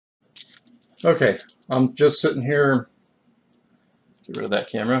Okay, I'm just sitting here, get rid of that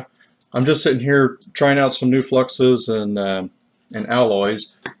camera. I'm just sitting here trying out some new fluxes and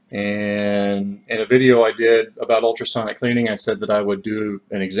alloys. And in a video I did about ultrasonic cleaning, I said that I would do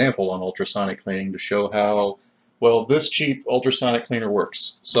an example on ultrasonic cleaning to show how well this cheap ultrasonic cleaner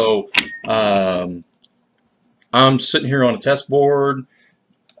works. So I'm sitting here on a test board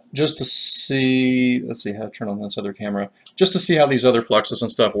just to see, let's see how to turn on this other camera, just to see how these other fluxes and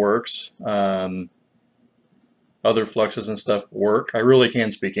stuff works. Other fluxes and stuff work. I really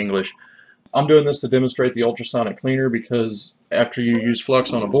can speak English. I'm doing this to demonstrate the ultrasonic cleaner because after you use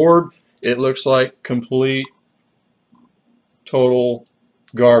flux on a board, it looks like complete, total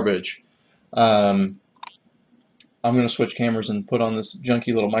garbage. I'm going to switch cameras and put on this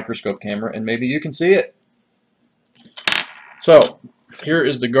junky little microscope camera and maybe you can see it. So here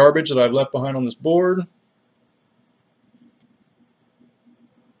is the garbage that I've left behind on this board.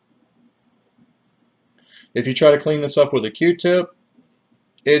 If you try to clean this up with a Q-tip,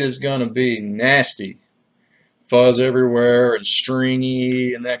 it is going to be nasty. Fuzz everywhere and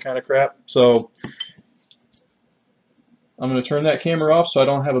stringy and that kind of crap. So I'm going to turn that camera off so I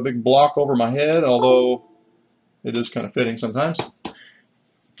don't have a big block over my head, although it is kind of fitting sometimes. And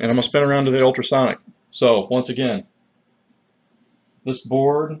I'm going to spin around to the ultrasonic. So once again, this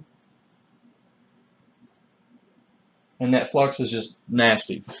board and that flux is just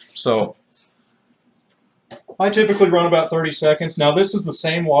nasty. So I typically run about 30 seconds. Now this is the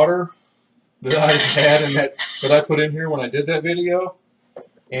same water that I had and that I put in here when I did that video.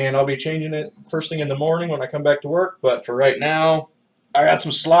 And I'll be changing it first thing in the morning when I come back to work. But for right now, I got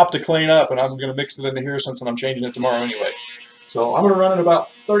some slop to clean up and I'm going to mix it into here since I'm changing it tomorrow anyway. So I'm going to run it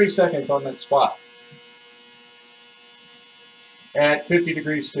about 30 seconds on that spot at 50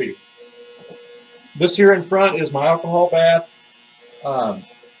 degrees C. This here in front is my alcohol bath.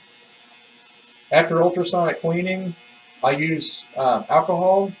 After ultrasonic cleaning, I use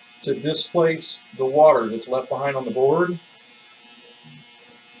alcohol to displace the water that's left behind on the board.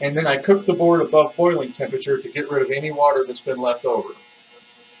 And then I cook the board above boiling temperature to get rid of any water that's been left over.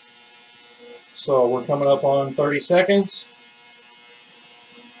 So we're coming up on 30 seconds.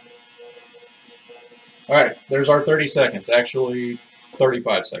 Alright, there's our 30 seconds. Actually,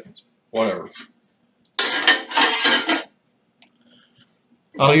 35 seconds. Whatever.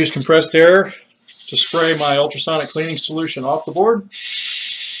 I'll use compressed air to spray my ultrasonic cleaning solution off the board.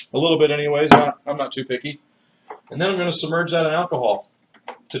 A little bit anyways, I'm not too picky. And then I'm going to submerge that in alcohol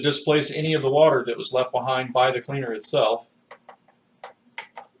to displace any of the water that was left behind by the cleaner itself.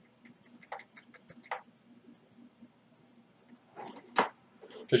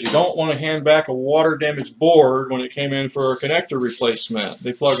 Because you don't want to hand back a water damaged board when it came in for a connector replacement.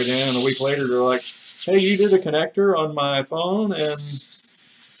 They plug it in and a week later they're like, hey, you did a connector on my phone and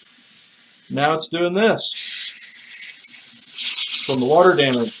now it's doing this. From the water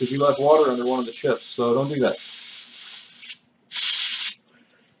damage because you left water under one of the chips, so don't do that.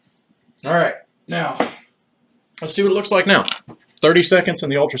 Alright, now let's see what it looks like now. 30 seconds in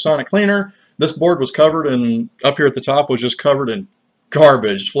the ultrasonic cleaner. This board was covered and up here at the top was just covered in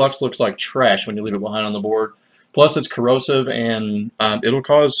garbage. Flux looks like trash when you leave it behind on the board. Plus it's corrosive and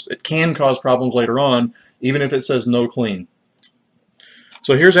it can cause problems later on even if it says no clean.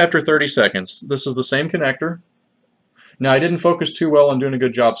 So here's after 30 seconds. This is the same connector. Now I didn't focus too well on doing a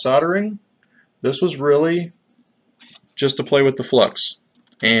good job soldering. This was really just to play with the flux.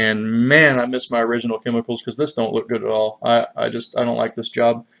 And man, I miss my original chemicals because this don't look good at all. I don't like this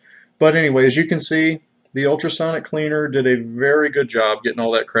job. But anyway, as you can see, the ultrasonic cleaner did a very good job getting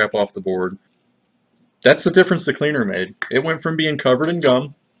all that crap off the board. That's the difference the cleaner made. It went from being covered in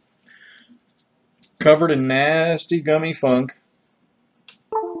gum, covered in nasty gummy funk,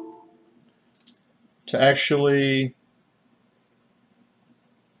 to actually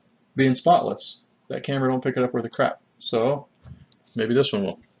being spotless. That camera don't pick it up worth a crap. So maybe this one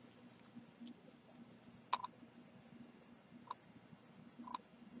will.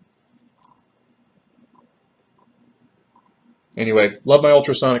 Anyway, love my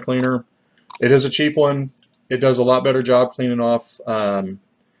ultrasonic cleaner. It is a cheap one. It does a lot better job cleaning off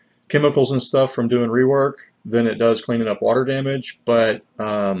chemicals and stuff from doing rework than it does cleaning up water damage. But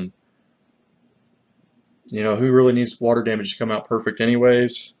you know, who really needs water damage to come out perfect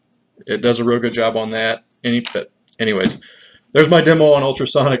anyways? It does a real good job on that. Anyways, there's my demo on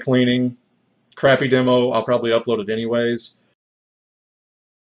ultrasonic cleaning. Crappy demo. I'll probably upload it anyways.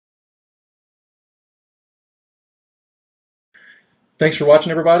 Thanks for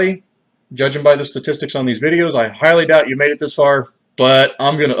watching, everybody. Judging by the statistics on these videos, I highly doubt you made it this far, but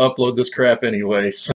I'm going to upload this crap anyways.